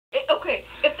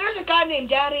a guy named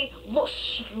Daddy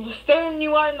staring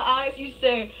you right in the eyes. You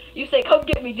say, "Come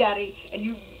get me, Daddy," and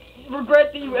you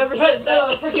regret that you ever said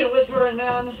that. Freaking whispering,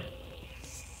 man.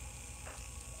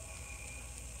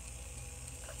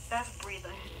 That's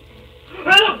breathing.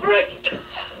 What the frick?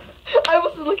 I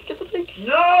wasn't looking at the thing.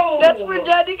 No! That's where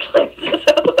Daddy claims his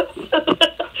house.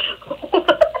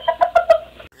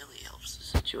 Really helps the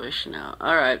situation out.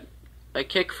 Alright. A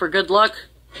kick for good luck.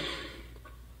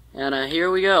 And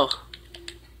here we go.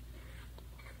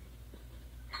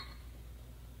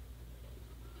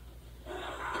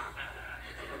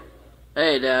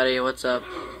 Hey Daddy, what's up?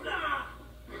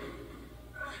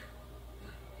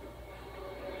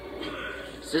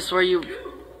 Is this where you...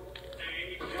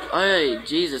 Hey,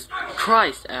 Jesus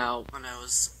Christ, ow. When I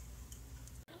was...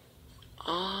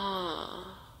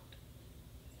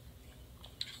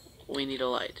 We need a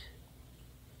light.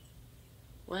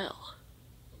 Well,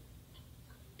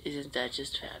 isn't that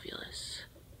just fabulous?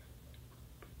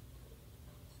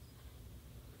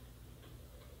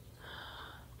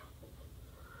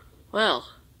 Well,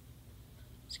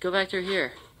 let's go back through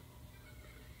here.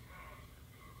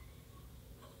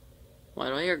 Why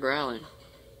do I hear growling?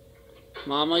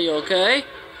 Mama, you okay?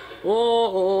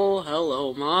 Oh,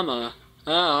 hello, Mama.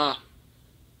 Ah.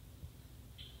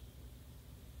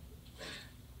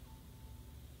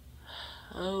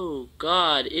 Oh,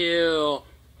 God, ew.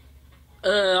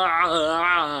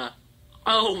 Oh,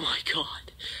 my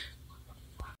God.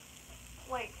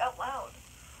 Like, out loud.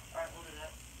 Alright, we'll do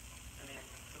that. I mean,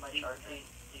 somebody charge me.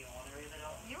 Do you want to read it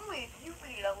out? You read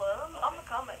it out loud. I'm the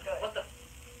comment guy. What the?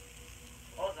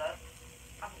 What was that?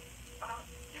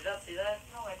 You don't see that?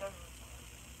 No, I don't.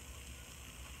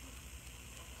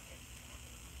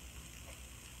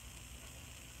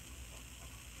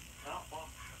 No, well.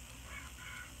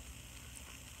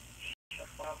 Shut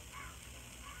up.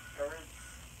 Birds.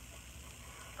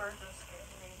 Birds are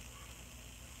scaring me.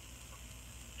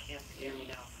 Can't hear me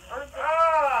now. Birds are...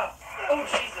 Ah! Oh,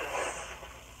 Jesus!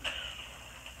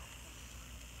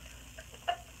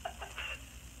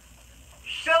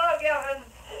 Shut up, Gavin!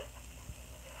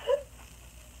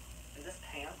 Is this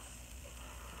pants?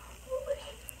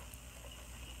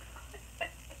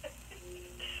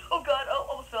 Oh God, oh,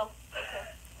 almost fell. Okay.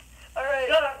 Alright.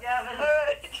 Shut up, Gavin!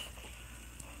 Alright.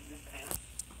 Is this pants?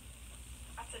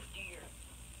 That's a deer.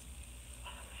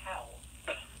 How?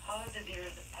 How is a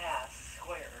deer's ass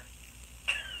square?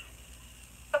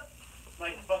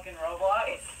 Like fucking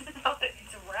Roblox?